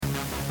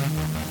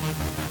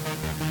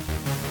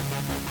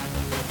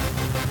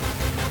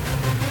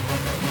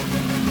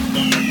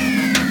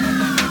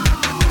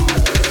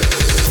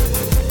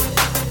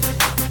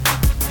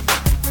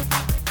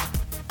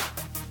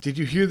Did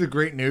you hear the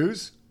great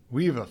news?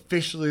 We've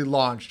officially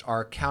launched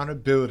our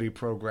accountability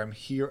program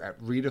here at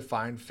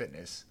Redefine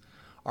Fitness.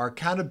 Our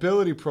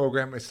accountability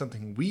program is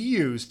something we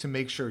use to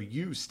make sure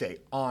you stay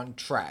on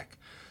track.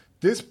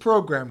 This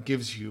program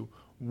gives you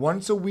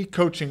once a week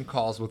coaching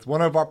calls with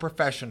one of our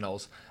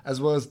professionals,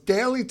 as well as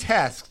daily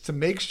tasks to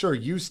make sure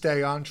you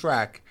stay on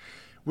track.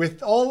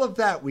 With all of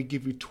that, we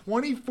give you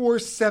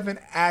 24/7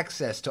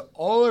 access to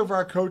all of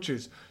our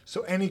coaches, so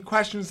any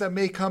questions that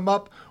may come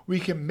up, we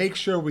can make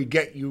sure we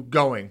get you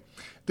going.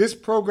 This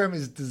program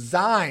is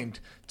designed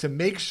to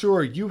make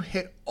sure you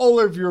hit all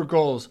of your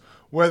goals,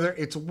 whether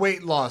it's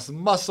weight loss,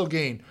 muscle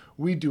gain.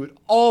 We do it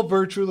all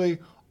virtually,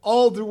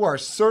 all through our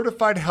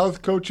certified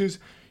health coaches.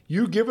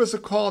 You give us a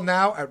call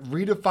now at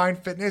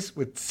Redefine Fitness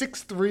with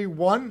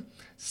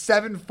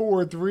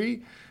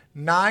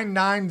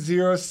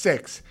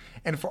 631-743-9906.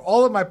 And for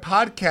all of my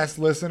podcast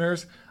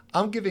listeners,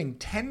 I'm giving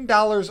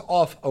 $10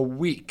 off a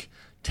week.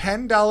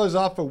 $10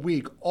 off a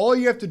week. All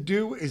you have to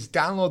do is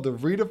download the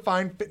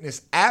Redefine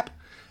Fitness app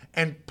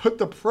and put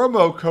the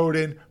promo code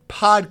in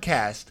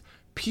podcast,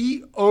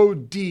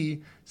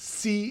 PODCAST.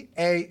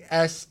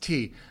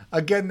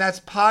 Again, that's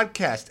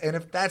podcast. And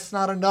if that's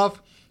not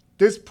enough,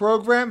 this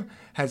program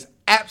has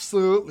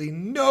absolutely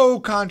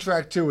no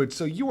contract to it.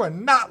 So you are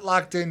not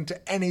locked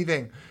into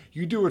anything.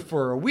 You do it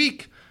for a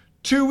week,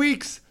 2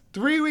 weeks,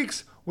 3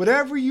 weeks,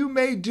 whatever you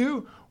may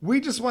do. We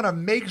just want to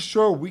make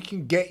sure we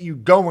can get you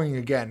going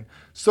again.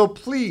 So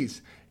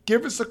please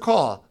give us a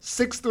call,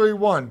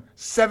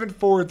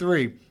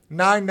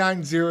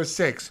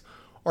 631-743-9906,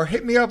 or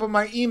hit me up on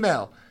my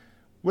email.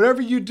 Whatever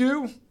you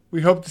do,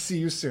 we hope to see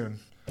you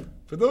soon.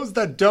 For those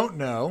that don't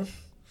know,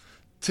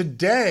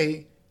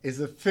 today is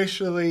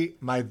officially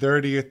my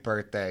 30th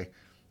birthday.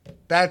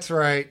 That's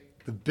right,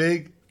 the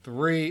big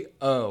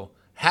 3-0.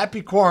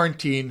 Happy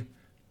quarantine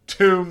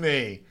to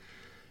me.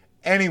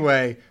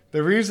 Anyway,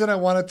 the reason I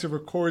wanted to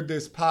record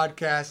this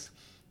podcast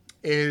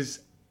is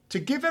to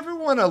give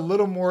everyone a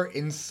little more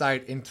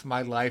insight into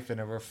my life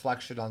and a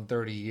reflection on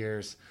 30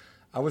 years.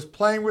 I was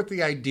playing with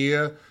the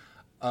idea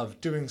of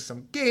doing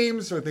some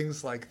games or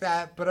things like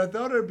that, but I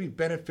thought it would be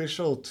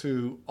beneficial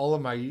to all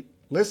of my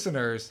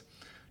listeners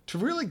to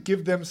really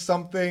give them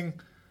something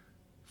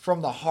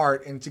from the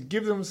heart and to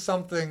give them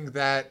something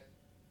that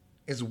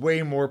is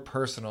way more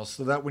personal,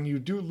 so that when you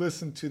do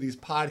listen to these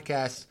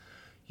podcasts,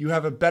 you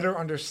have a better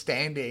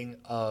understanding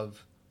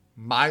of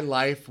my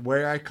life,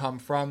 where I come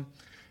from,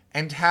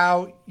 and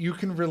how you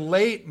can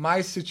relate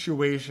my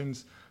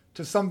situations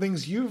to some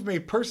things you've may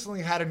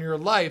personally had in your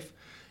life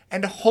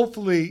and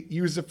hopefully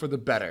use it for the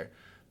better.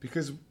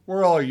 Because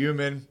we're all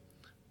human.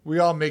 We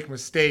all make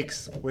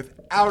mistakes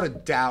without a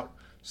doubt.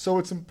 So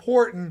it's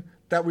important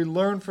that we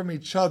learn from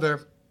each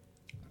other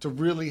to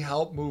really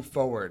help move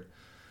forward.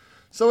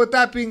 So with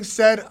that being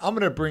said, I'm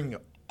going to bring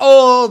you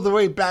all the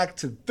way back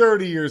to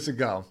 30 years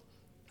ago.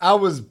 I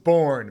was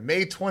born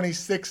May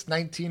 26,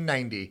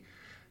 1990.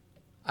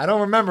 I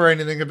don't remember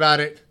anything about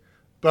it,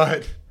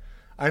 but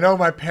I know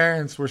my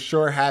parents were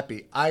sure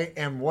happy. I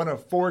am one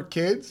of 4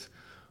 kids.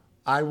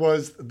 I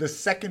was the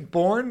second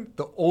born,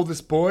 the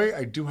oldest boy.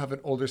 I do have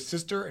an older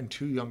sister and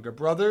 2 younger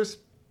brothers.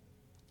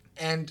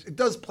 And it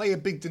does play a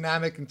big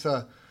dynamic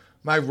into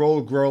my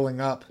role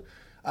growing up.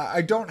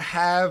 I don't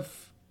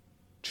have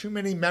too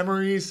many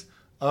memories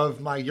of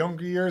my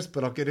younger years,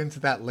 but I'll get into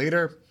that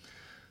later.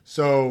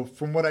 So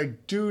from what I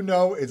do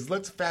know is,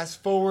 let's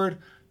fast forward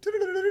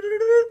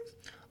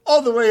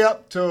all the way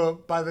up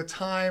to by the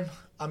time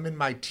I'm in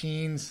my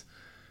teens.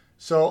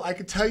 So I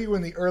could tell you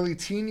in the early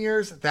teen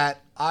years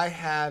that I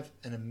have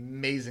an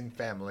amazing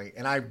family,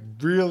 and I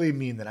really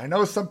mean that. I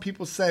know some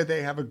people say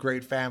they have a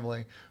great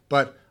family,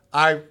 but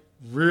I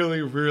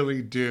really,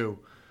 really do.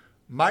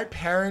 My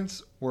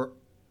parents were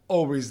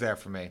always there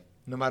for me.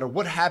 No matter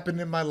what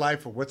happened in my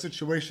life or what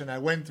situation I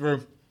went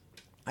through,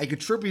 I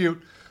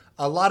contribute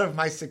a lot of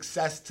my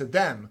success to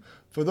them.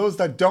 For those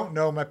that don't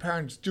know, my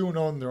parents do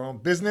own their own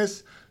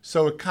business,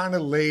 so it kind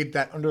of laid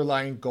that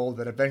underlying goal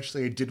that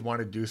eventually I did want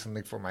to do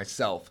something for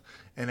myself.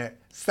 And it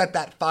set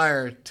that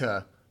fire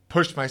to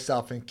push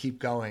myself and keep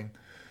going.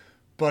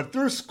 But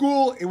through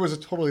school, it was a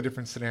totally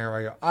different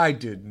scenario. I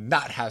did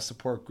not have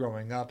support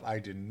growing up. I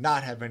did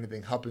not have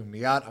anything helping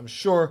me out. I'm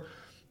sure,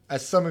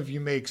 as some of you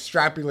may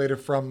extrapolate it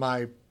from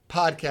my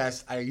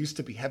podcast, I used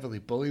to be heavily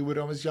bullied when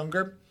I was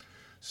younger.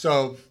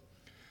 So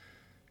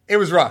it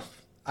was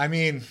rough. I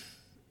mean,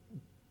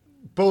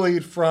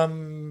 bullied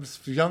from as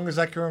young as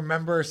I can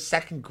remember,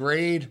 2nd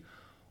grade,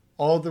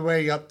 all the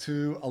way up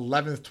to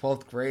 11th,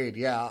 12th grade.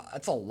 Yeah,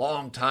 that's a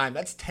long time.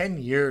 That's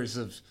 10 years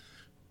of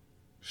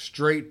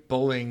straight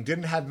bullying.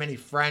 Didn't have many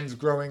friends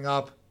growing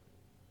up.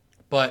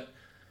 But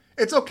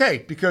it's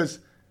okay, because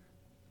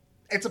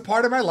it's a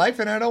part of my life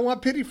and I don't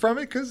want pity from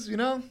it, because, you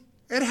know,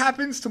 it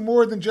happens to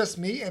more than just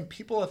me and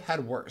people have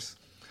had worse.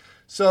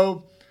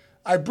 So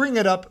I bring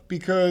it up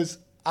because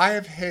I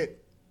have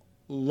hit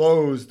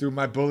lows through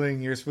my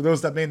bullying years. For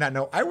those that may not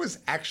know, I was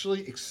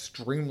actually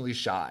extremely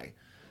shy.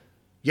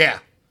 Yeah,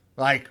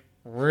 like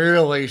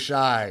really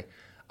shy.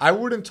 I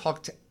wouldn't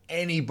talk to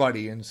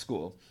anybody in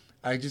school.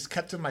 I just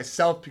kept to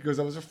myself because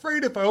I was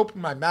afraid if I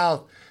opened my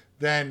mouth,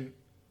 then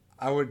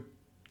I would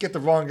get the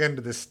wrong end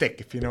of the stick,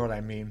 if you know what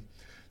I mean.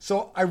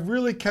 So I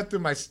really kept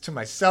it to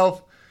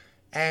myself.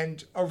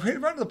 And right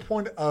around the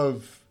point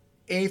of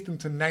 8th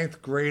into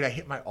 9th grade, I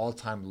hit my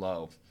all-time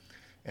low.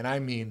 And I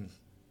mean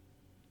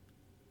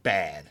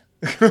bad.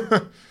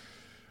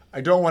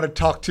 I don't want to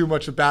talk too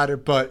much about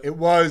it, but that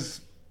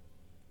was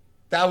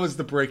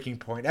the breaking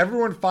point.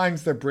 Everyone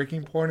finds their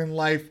breaking point in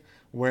life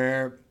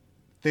where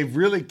they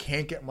really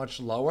can't get much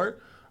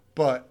lower.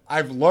 But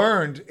I've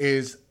learned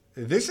is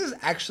this is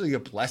actually a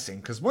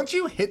blessing, because once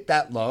you hit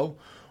that low,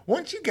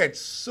 once you get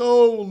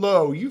so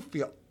low, you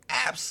feel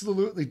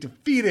absolutely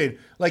defeated.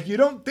 Like you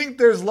don't think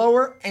there's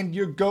lower and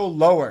you go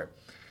lower.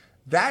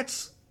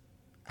 That's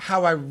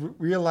how I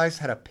realized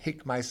how to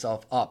pick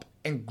myself up.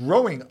 And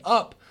growing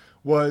up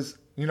was,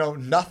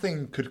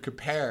 nothing could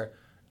compare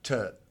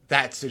to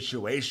that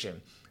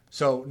situation.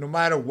 So no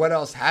matter what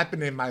else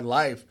happened in my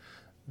life,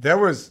 there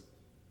was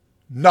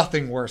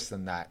nothing worse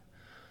than that.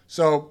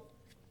 So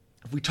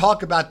if we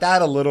talk about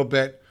that a little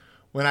bit,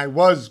 when I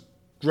was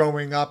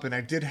growing up and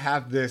I did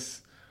have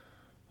this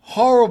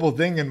horrible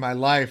thing in my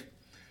life,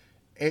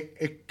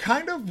 it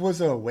kind of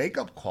was a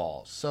wake-up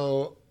call.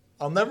 So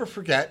I'll never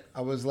forget,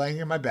 I was laying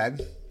in my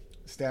bed,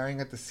 staring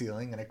at the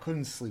ceiling, and I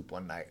couldn't sleep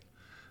one night.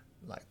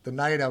 Like the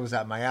night I was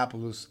at my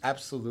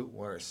absolute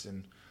worst,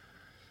 and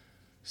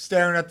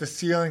staring at the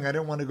ceiling, I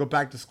didn't want to go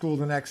back to school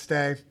the next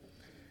day,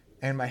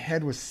 and my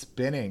head was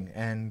spinning,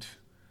 and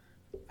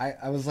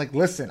I was like,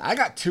 listen, I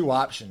got two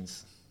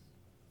options.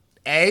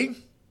 A,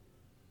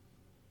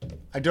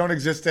 I don't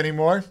exist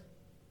anymore.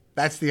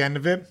 That's the end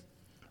of it.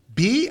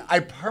 B, I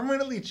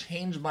permanently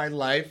changed my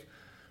life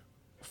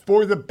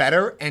for the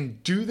better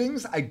and do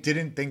things I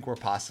didn't think were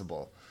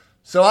possible.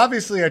 So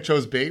obviously I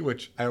chose B,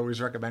 which I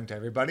always recommend to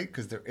everybody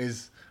because there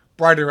is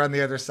brighter on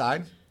the other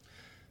side.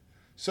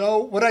 So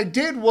what I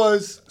did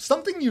was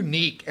something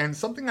unique and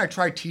something I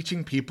try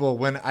teaching people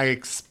when I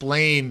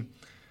explain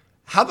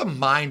how the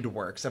mind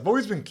works. I've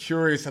always been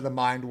curious how the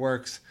mind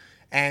works,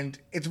 and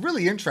it's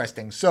really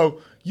interesting.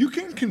 So you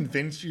can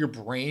convince your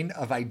brain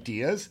of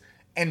ideas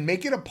and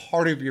make it a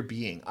part of your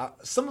being.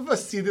 Some of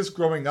us see this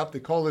growing up. They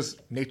call this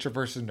nature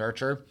versus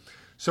nurture.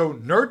 So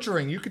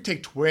nurturing, you could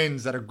take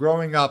twins that are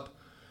growing up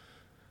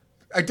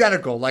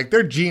identical, like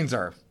their genes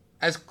are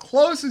as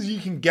close as you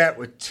can get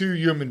with two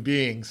human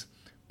beings.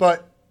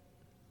 But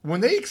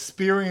when they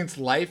experience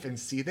life and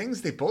see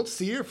things, they both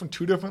see it from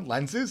two different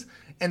lenses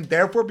and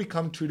therefore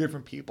become two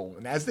different people.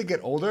 And as they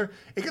get older,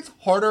 it gets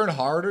harder and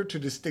harder to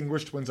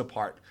distinguish twins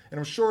apart. And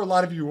I'm sure a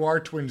lot of you who are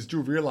twins do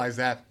realize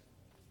that.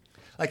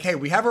 Like, hey,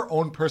 we have our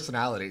own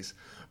personalities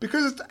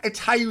because it's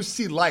how you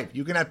see life.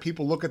 You can have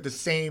people look at the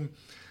same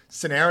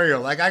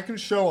scenario. Like I can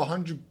show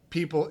 100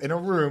 people in a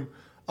room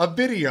a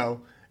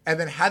video and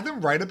then have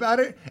them write about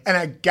it, and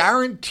I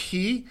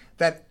guarantee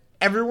that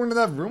everyone in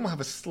that room will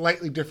have a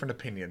slightly different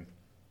opinion.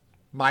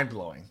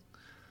 Mind-blowing.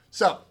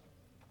 So,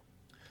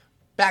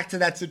 back to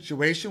that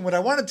situation, what I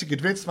wanted to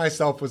convince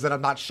myself was that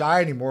I'm not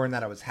shy anymore and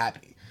that I was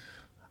happy.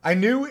 I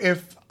knew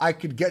if I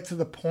could get to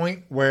the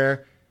point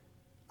where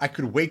I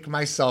could wake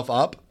myself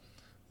up,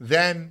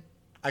 then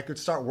I could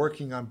start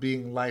working on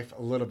being life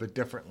a little bit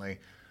differently.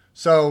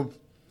 So,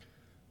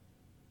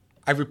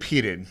 I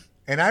repeated,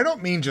 and I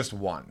don't mean just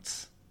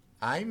once.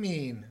 I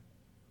mean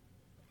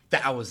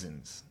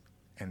thousands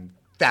and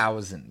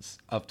thousands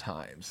of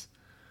times.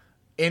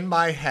 In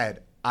my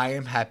head, I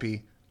am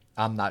happy,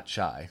 I'm not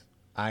shy.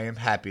 I am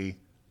happy,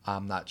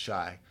 I'm not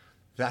shy.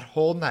 That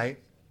whole night,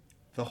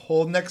 the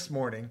whole next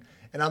morning,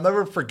 and I'll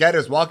never forget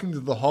is walking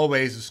through the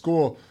hallways of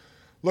school,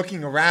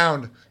 looking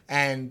around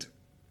and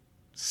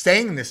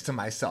saying this to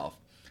myself.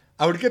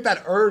 I would get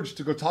that urge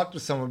to go talk to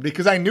someone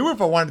because I knew if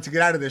I wanted to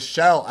get out of this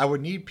shell, I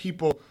would need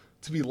people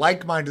to be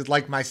like-minded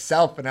like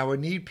myself, and I would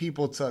need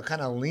people to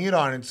kind of lean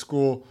on in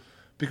school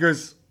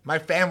because my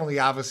family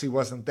obviously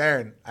wasn't there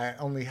and I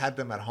only had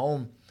them at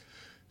home.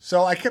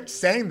 So I kept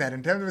saying that,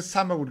 and then this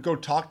time I would go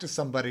talk to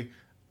somebody,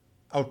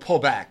 I would pull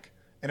back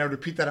and I would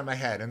repeat that in my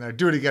head, and I'd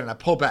do it again and I'd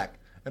pull back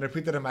and I'd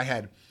repeat that in my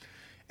head.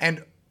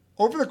 And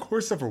over the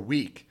course of a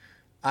week,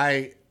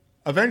 I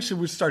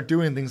eventually would start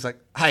doing things like,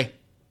 hi.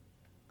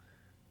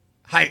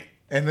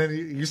 And then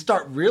you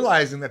start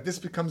realizing that this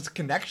becomes a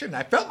connection.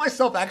 I felt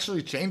myself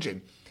actually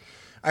changing.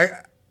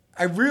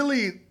 I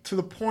really, to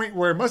the point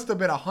where it must have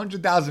been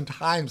 100,000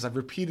 times I've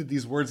repeated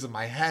these words in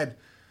my head,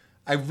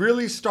 I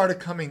really started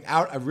coming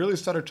out. I really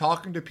started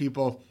talking to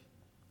people.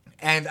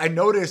 And I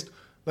noticed,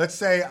 let's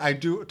say I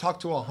do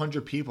talk to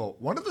 100 people.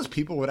 One of those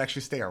people would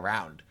actually stay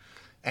around.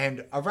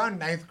 And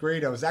around 9th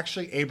grade, I was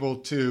actually able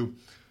to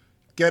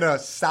get a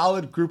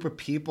solid group of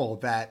people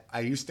that I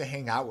used to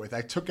hang out with.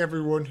 I took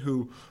everyone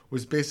who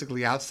was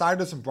basically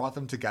outsiders and brought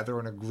them together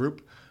in a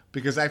group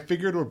because I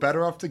figured we're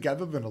better off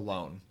together than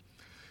alone.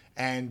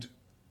 And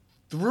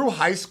through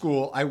high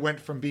school, I went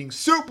from being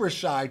super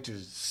shy to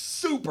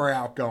super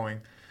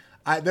outgoing.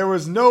 There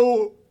was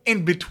no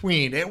in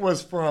between. It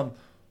was from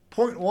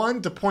point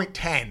 1 to point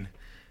 10.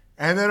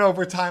 And then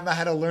over time, I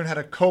had to learn how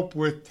to cope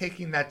with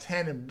taking that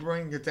 10 and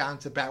bringing it down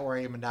to about where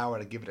I am now,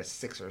 to give it a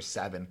 6 or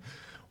 7,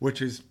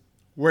 which is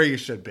where you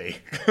should be.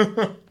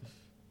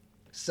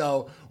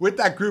 So with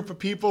that group of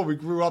people, we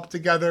grew up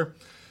together.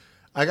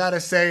 I got to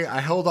say, I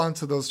held on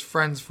to those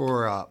friends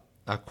for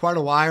quite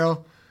a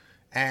while.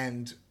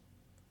 And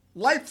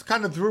life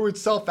kind of threw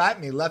itself at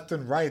me left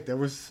and right. There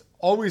was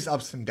always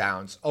ups and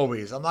downs,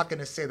 always. I'm not going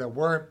to say there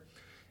weren't.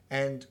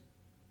 And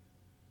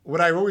what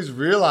I always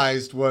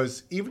realized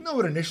was, even though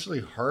it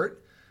initially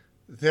hurt,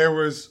 there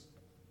was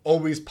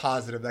always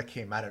positive that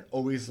came out of it,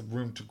 always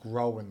room to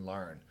grow and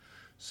learn.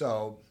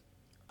 So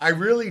I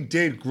really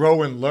did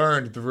grow and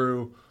learn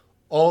through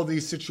all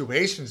these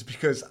situations,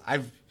 because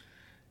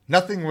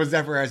nothing was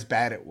ever as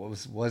bad as it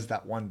was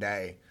that one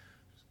day.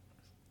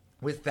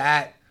 With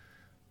that,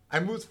 I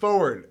moved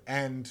forward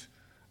and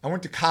I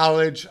went to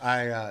college.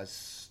 I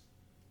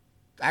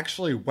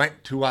actually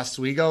went to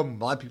Oswego. A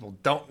lot of people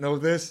don't know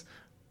this.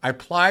 I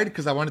applied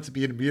because I wanted to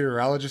be a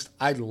meteorologist.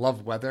 I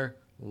love weather,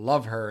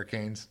 love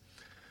hurricanes.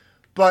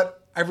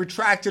 But I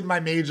retracted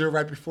my major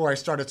right before I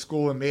started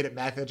school and made it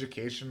math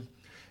education.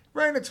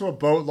 Ran into a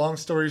boat, long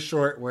story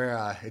short,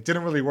 where it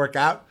didn't really work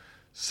out.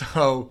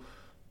 So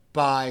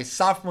by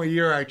sophomore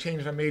year, I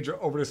changed my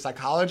major over to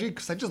psychology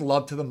because I just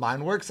loved how the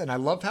mind works. And I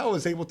loved how I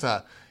was able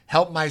to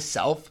help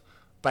myself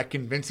by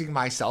convincing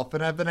myself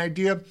and have an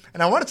idea.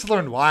 And I wanted to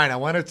learn why, and I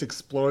wanted to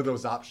explore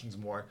those options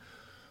more.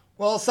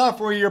 Well,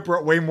 sophomore year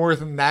brought way more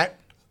than that.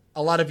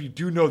 A lot of you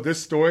do know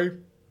this story.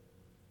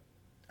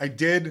 I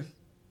did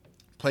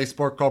play a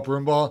sport called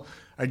broomball.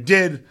 I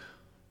did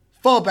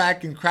fall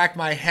back and crack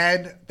my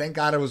head. Thank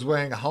God I was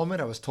wearing a helmet.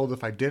 I was told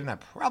if I didn't, I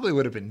probably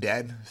would have been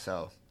dead.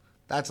 So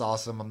that's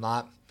awesome. I'm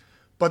not.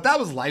 But that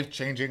was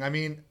life-changing. I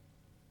mean,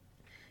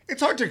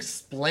 it's hard to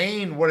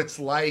explain what it's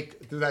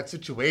like through that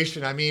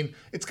situation. I mean,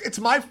 it's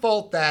my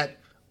fault that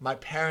my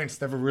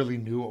parents never really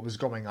knew what was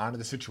going on in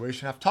the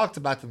situation. I've talked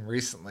about them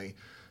recently.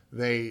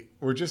 They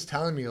were just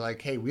telling me,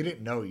 like, hey, we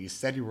didn't know. You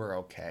said you were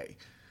okay.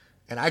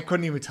 And I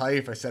couldn't even tell you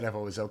if I said if I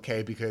was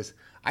okay, because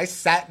I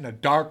sat in a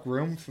dark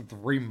room for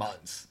 3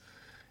 months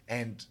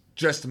and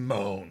just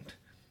moaned.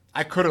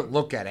 I couldn't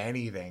look at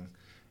anything.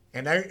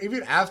 And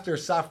even after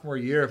sophomore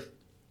year,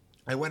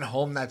 I went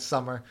home that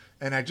summer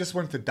and I just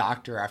went to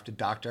doctor after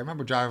doctor. I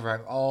remember driving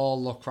around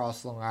all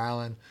across Long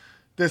Island,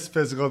 this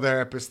physical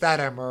therapist, that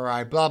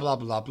MRI, blah, blah,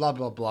 blah, blah,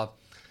 blah, blah.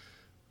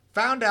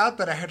 Found out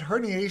that I had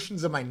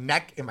herniations in my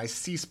neck and my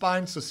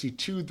C-spine, so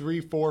C2, 3,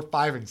 4,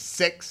 5, and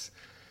 6.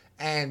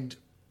 And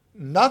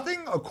nothing,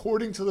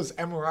 according to those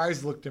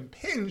MRIs, looked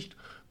impinged,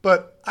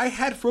 but I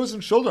had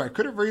frozen shoulder. I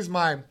couldn't raise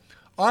my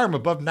arm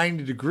above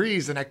 90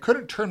 degrees, and I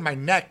couldn't turn my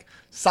neck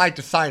side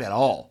to side at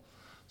all.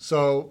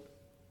 So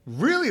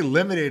really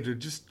limited to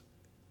just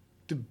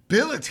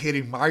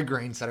debilitating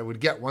migraines that I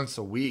would get once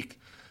a week.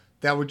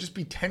 That would just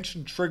be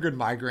tension-triggered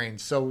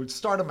migraines. So it would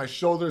start on my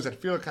shoulders. I'd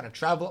feel it kind of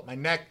travel up my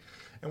neck.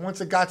 And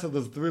once it got to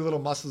those 3 little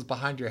muscles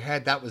behind your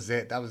head, that was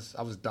it. I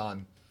was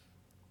done.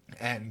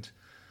 And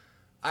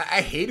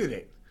I hated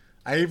it.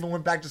 I even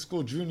went back to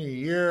school junior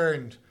year,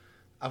 and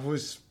I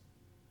was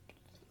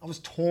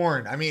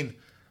torn. I mean,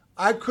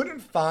 I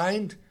couldn't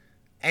find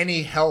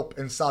any help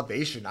in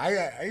salvation.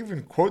 I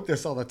even quote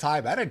this all the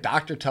time. I had a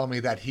doctor tell me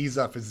that he's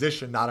a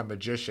physician, not a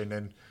magician,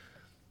 and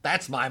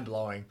that's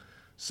mind-blowing.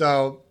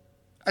 So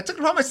I took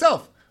it upon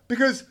myself,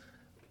 because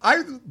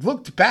I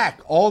looked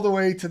back all the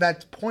way to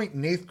that point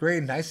in 8th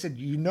grade, and I said,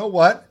 you know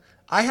what?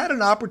 I had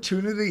an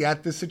opportunity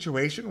at this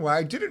situation where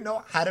I didn't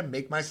know how to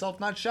make myself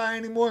not shy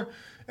anymore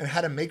and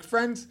how to make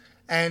friends,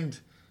 and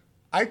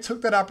I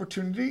took that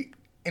opportunity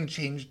and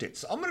changed it.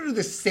 So I'm going to do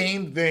the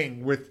same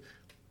thing with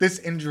this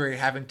injury,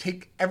 having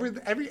take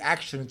every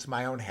action into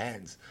my own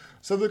hands.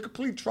 So the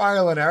complete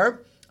trial and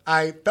error,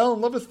 I fell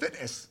in love with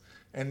fitness,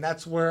 and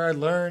that's where I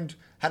learned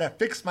how to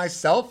fix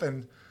myself,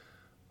 and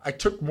I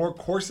took more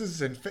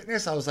courses in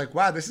fitness. I was like,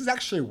 wow, this is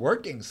actually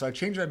working. So I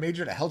changed my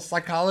major to health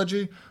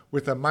psychology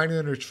with a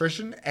minor in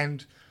nutrition.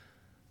 And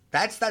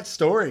that's that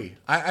story.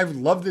 I've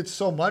loved it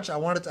so much. I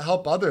wanted to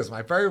help others.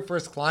 My very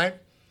first client,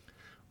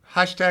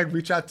 hashtag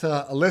reach out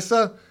to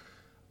Alyssa.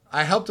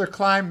 I helped her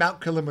climb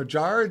Mount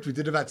Kilimanjaro. We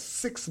did about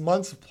 6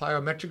 months of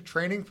plyometric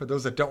training. For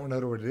those that don't know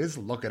what it is,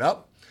 look it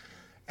up.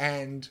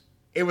 And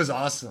it was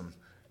awesome.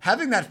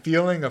 Having that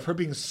feeling of her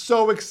being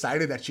so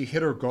excited that she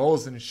hit her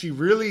goals, and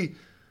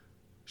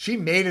she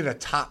made it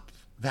atop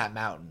that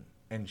mountain.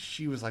 And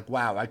she was like,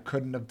 wow, I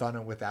couldn't have done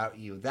it without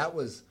you. That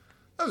was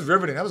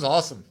riveting. That was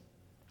awesome.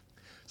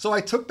 So I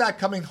took that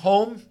coming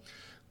home,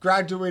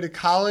 graduated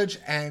college,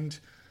 and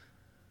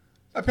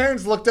my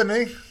parents looked at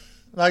me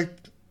like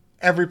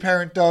every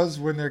parent does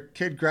when their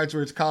kid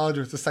graduates college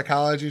with a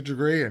psychology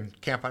degree and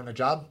can't find a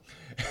job.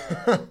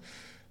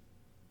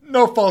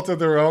 No fault of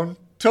their own,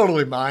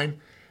 totally mine.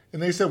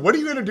 And they said, what are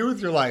you going to do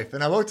with your life?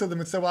 And I looked at them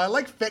and said, well, I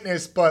like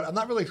fitness, but I'm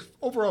not really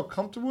overall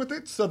comfortable with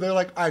it. So they're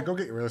like, all right, go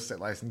get your real estate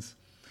license.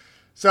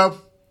 So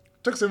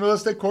took some real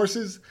estate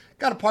courses,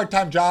 got a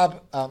part-time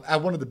job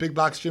at one of the big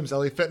box gyms,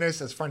 LA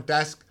Fitness, as front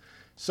desk.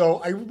 So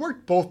I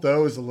worked both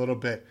those a little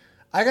bit.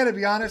 I got to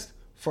be honest,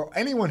 for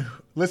anyone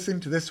listening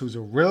to this who's a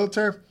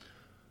realtor,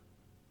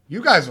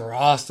 you guys are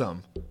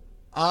awesome.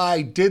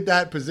 I did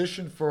that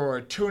position for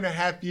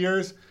 2.5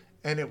 years,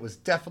 and it was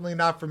definitely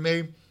not for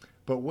me.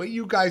 But what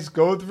you guys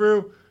go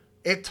through,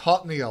 it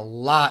taught me a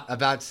lot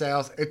about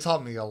sales. It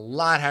taught me a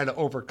lot how to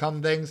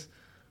overcome things.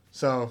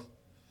 So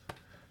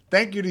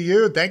thank you to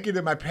you. Thank you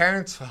to my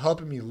parents for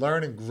helping me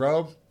learn and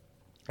grow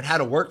and how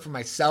to work for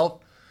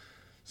myself.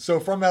 So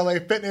from LA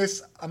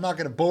Fitness, I'm not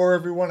going to bore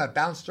everyone. I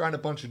bounced around a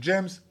bunch of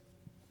gyms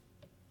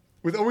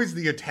with always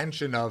the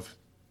intention of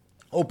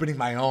opening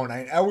my own.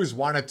 I always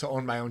wanted to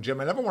own my own gym.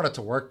 I never wanted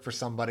to work for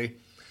somebody.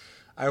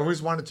 I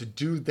always wanted to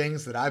do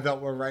things that I felt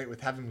were right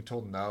with having me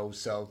told no.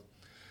 So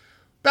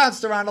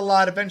bounced around a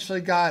lot, eventually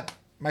got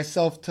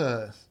myself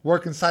to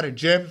work inside a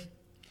gym.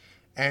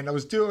 And I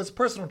was a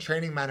personal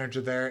training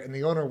manager there. And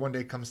the owner one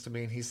day comes to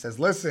me and he says,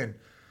 listen,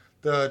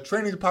 the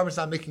training department's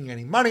not making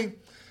any money.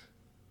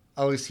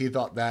 At least he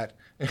thought that.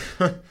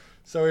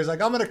 So he's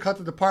like, I'm going to cut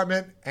the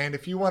department, and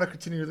if you want to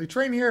continually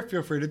train here,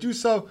 feel free to do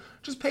so.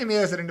 Just pay me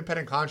as an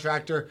independent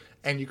contractor,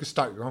 and you can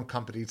start your own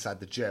company inside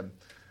the gym.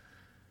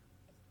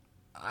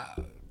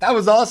 That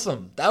was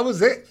awesome. That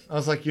was it. I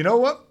was like, you know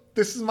what?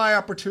 This is my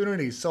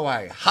opportunity. So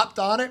I hopped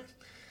on it,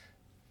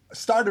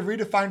 started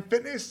Redefine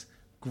Fitness,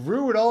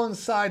 grew it all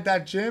inside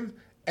that gym,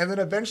 and then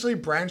eventually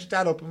branched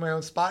out, opened my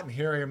own spot, and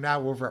here I am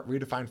now over at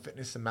Redefine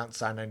Fitness in Mount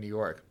Sinai, New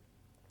York.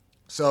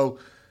 So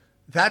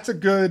that's a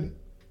good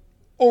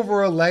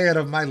over a layout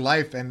of my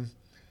life, and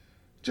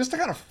just to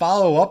kind of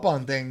follow up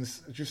on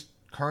things, just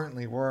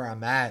currently where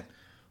I'm at,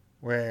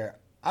 where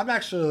I'm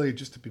actually,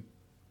 just to be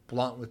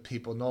blunt with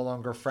people, no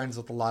longer friends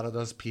with a lot of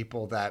those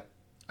people that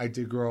I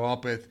did grow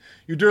up with.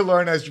 You do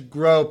learn as you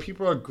grow.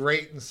 People are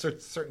great in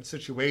certain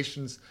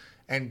situations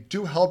and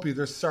do help you.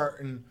 There's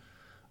certain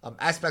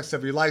aspects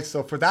of your life.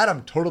 So for that,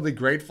 I'm totally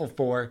grateful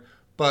for.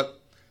 But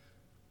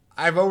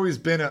I've always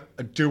been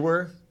a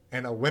doer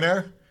and a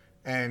winner,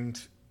 and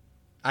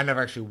I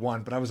never actually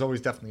won, but I was always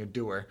definitely a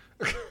doer.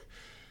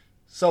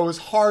 So it was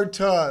hard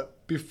to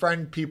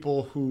befriend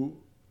people who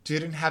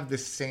didn't have the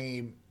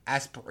same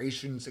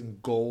aspirations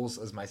and goals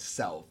as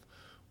myself,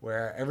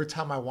 where every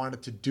time I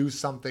wanted to do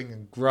something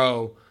and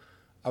grow,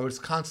 I was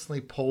constantly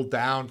pulled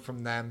down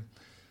from them.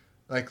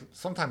 Like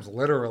sometimes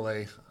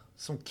literally,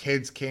 some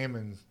kids came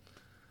and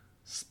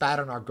spat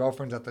on our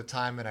girlfriends at the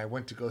time, and I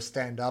went to go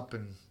stand up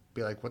and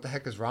be like, what the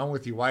heck is wrong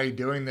with you? Why are you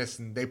doing this?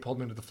 And they pulled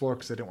me to the floor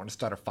because they didn't want to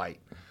start a fight.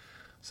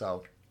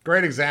 So,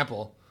 great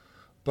example.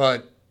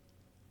 But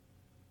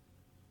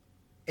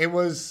it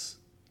was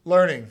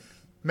learning.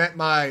 Met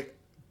my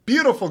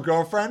beautiful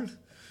girlfriend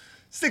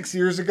 6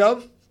 years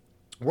ago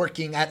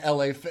working at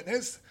LA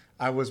Fitness.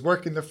 I was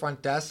working the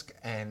front desk,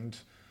 and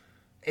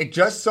it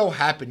just so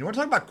happened, you want to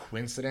talk about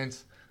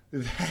coincidence,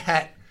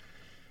 that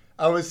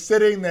I was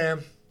sitting there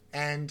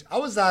and I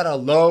was at a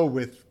low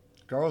with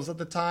girls at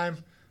the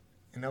time.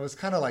 And I was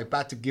kind of like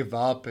about to give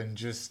up and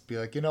just be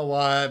like, you know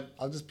what?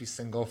 I'll just be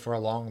single for a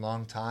long,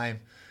 long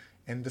time.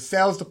 And the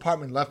sales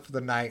department left for the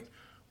night,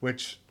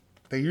 which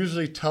they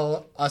usually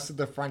tell us at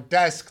the front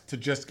desk to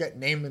just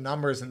name the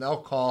numbers and they'll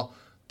call.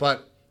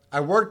 But I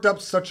worked up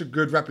such a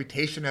good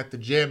reputation at the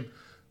gym.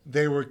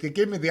 They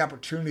gave me the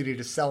opportunity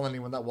to sell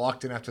anyone that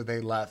walked in after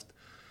they left.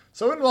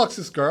 So in walks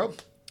this girl,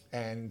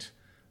 and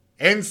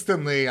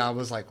instantly I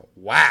was like,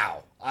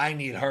 wow, I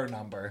need her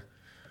number.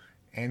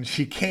 And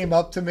she came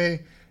up to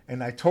me.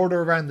 And I toured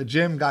her around the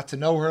gym, got to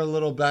know her a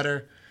little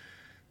better,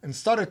 and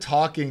started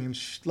talking. And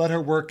let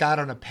her work out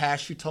on a pass.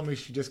 She told me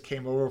she just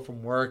came over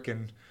from work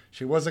and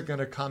she wasn't going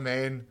to come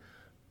in.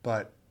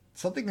 But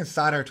something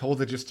inside her told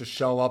her just to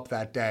show up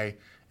that day.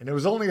 And it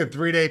was only a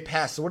 3-day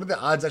pass. So what are the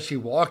odds that she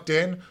walked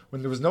in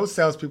when there was no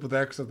salespeople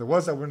there? Because if there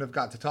was, I wouldn't have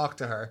got to talk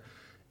to her.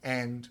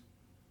 And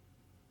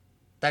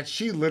that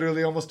she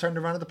literally almost turned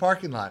around in the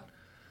parking lot.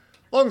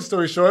 Long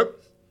story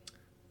short,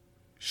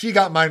 she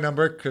got my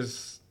number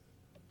because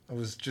I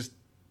was just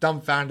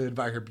dumbfounded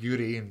by her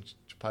beauty, and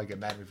she'll probably get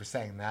mad at me for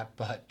saying that,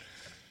 but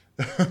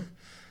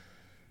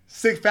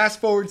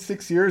fast forward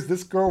 6 years,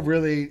 this girl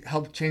really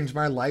helped change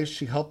my life.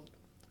 She helped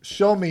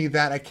show me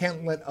that I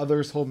can't let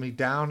others hold me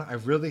down. I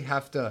really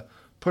have to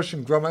push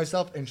and grow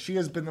myself, and she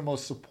has been the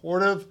most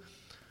supportive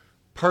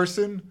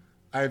person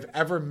I've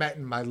ever met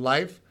in my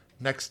life,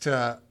 next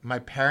to my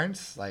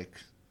parents. Like,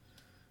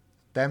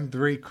 them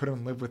three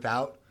couldn't live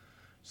without.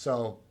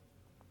 So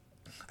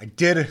I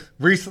did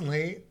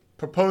recently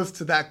propose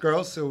to that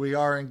girl, so we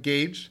are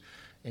engaged,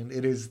 and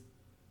it is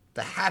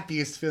the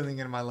happiest feeling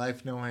in my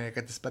life knowing I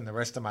get to spend the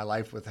rest of my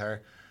life with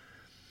her.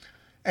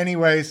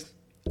 Anyways,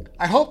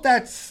 I hope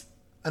that's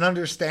an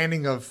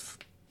understanding of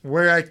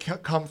where I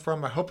come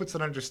from. I hope it's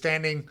an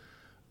understanding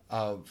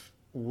of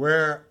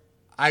where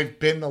I've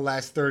been the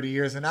last 30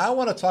 years, and I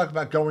want to talk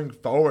about going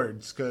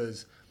forwards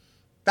because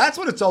that's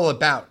what it's all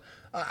about.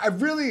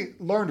 I've really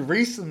learned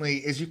recently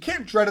is you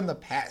can't dread in the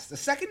past. The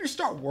second you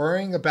start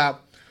worrying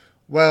about,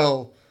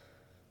 well,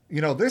 you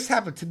know, this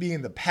happened to me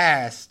in the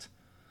past,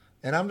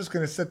 and I'm just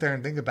going to sit there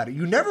and think about it,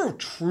 you never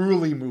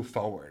truly move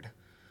forward.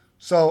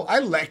 So I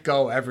let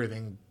go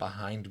everything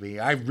behind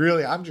me.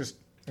 I'm just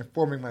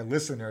informing my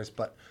listeners,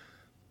 but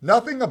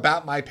nothing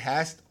about my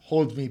past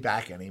holds me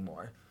back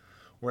anymore.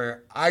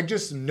 Where I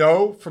just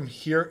know from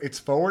here it's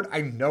forward.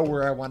 I know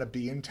where I want to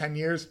be in 10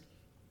 years.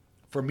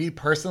 For me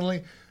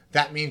personally,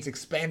 that means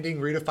expanding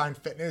Redefined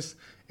Fitness,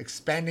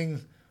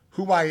 expanding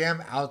who I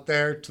am out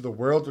there to the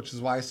world, which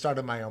is why I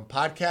started my own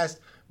podcast,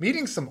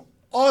 meeting some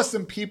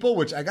awesome people,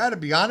 which I got to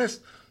be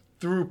honest,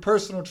 through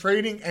personal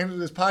training and through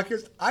this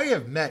podcast, I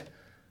have met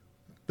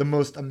the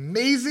most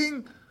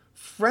amazing,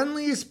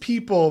 friendliest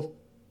people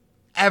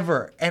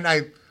ever. And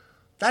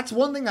that's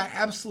one thing I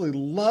absolutely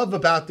love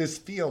about this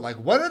field. Like,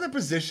 what other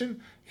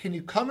position can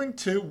you come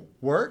into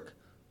work,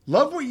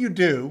 love what you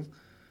do,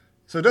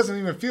 so it doesn't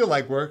even feel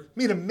like work,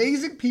 meet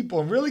amazing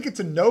people and really get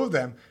to know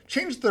them,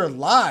 change their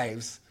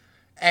lives,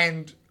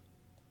 and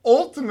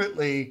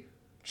ultimately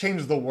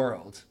change the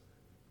world.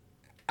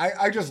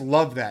 I just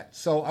love that.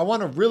 So I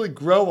want to really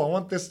grow. I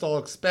want this to all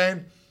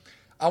expand.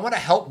 I want to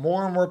help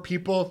more and more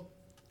people.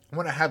 I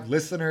want to have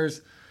listeners.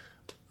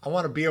 I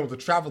want to be able to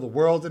travel the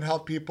world and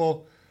help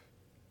people.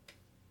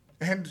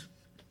 And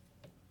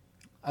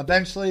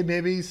eventually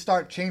maybe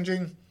start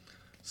changing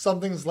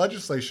some things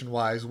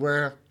legislation-wise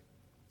where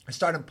I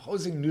start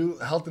imposing new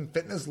health and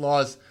fitness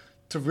laws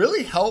to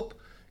really help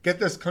get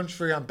this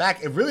country on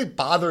back. It really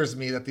bothers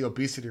me that the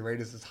obesity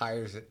rate is as high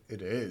as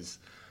it is,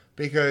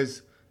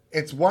 because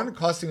it's one,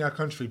 costing our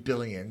country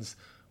billions,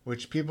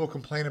 which people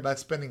complain about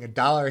spending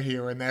 $1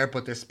 here and there,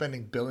 but they're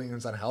spending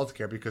billions on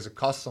healthcare because it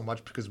costs so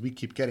much because we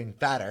keep getting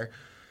fatter.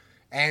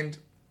 And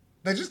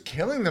they're just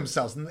killing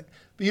themselves. And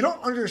you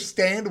don't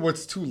understand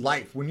what's to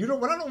life. When I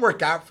don't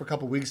work out for a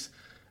couple weeks,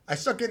 I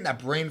start getting that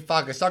brain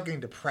fog. I start getting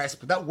depressed.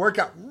 But that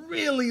workout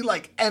really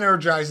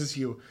energizes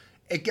you.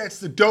 It gets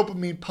the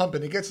dopamine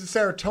pumping. It gets the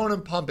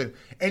serotonin pumping.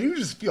 And you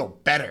just feel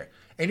better.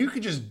 And you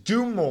can just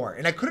do more.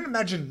 And I couldn't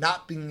imagine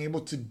not being able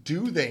to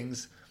do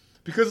things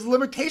because of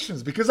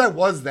limitations, because I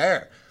was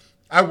there.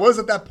 I was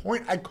at that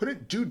point. I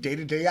couldn't do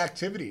day-to-day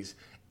activities.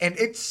 And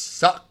it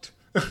sucked.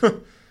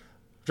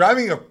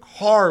 Driving a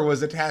car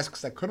was a task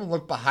because I couldn't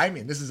look behind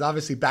me. And this is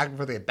obviously back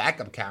before they had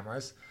backup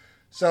cameras.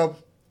 So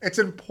it's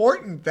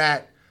important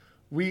that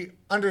we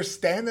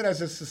understand that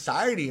as a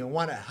society and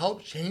want to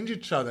help change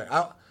each other.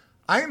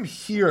 I am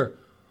here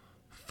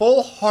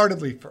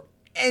full-heartedly for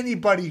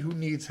anybody who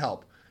needs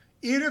help.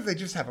 Even if they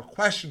just have a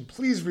question,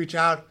 please reach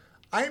out.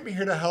 I am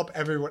here to help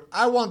everyone.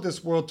 I want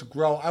this world to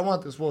grow. I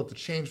want this world to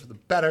change for the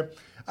better.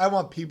 I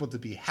want people to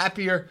be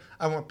happier.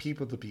 I want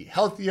people to be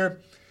healthier.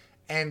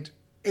 And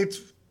it's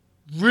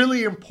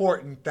really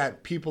important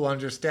that people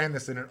understand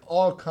this, and it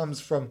all comes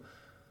from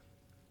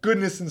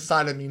goodness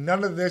inside of me.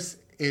 None of this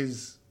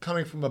is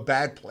coming from a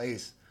bad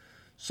place.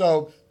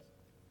 So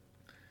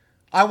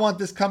I want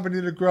this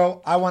company to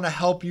grow. I want to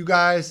help you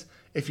guys.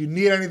 If you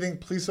need anything,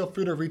 please feel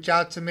free to reach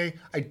out to me.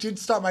 I did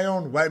start my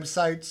own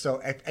website,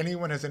 so if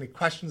anyone has any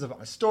questions about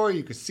my story,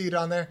 you can see it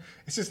on there.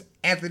 It's just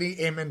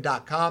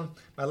anthonyamen.com.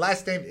 My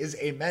last name is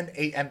Amen,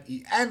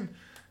 A-M-E-N.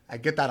 I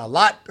get that a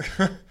lot.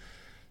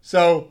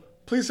 So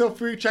please feel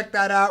free to check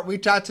that out.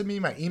 Reach out to me.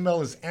 My email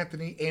is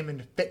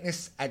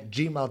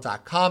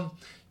anthonyamenfitness@gmail.com.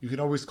 You can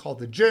always call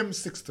the gym,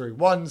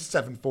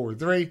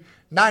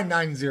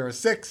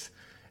 631-743-9906.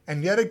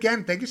 And yet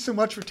again, thank you so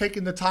much for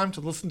taking the time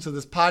to listen to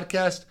this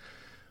podcast.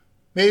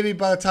 Maybe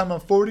by the time I'm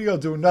 40, I'll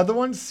do another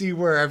one, see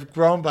where I've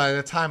grown by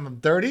the time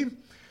I'm 30.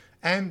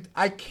 And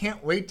I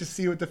can't wait to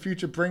see what the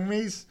future brings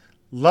me.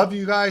 Love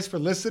you guys for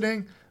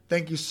listening.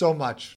 Thank you so much.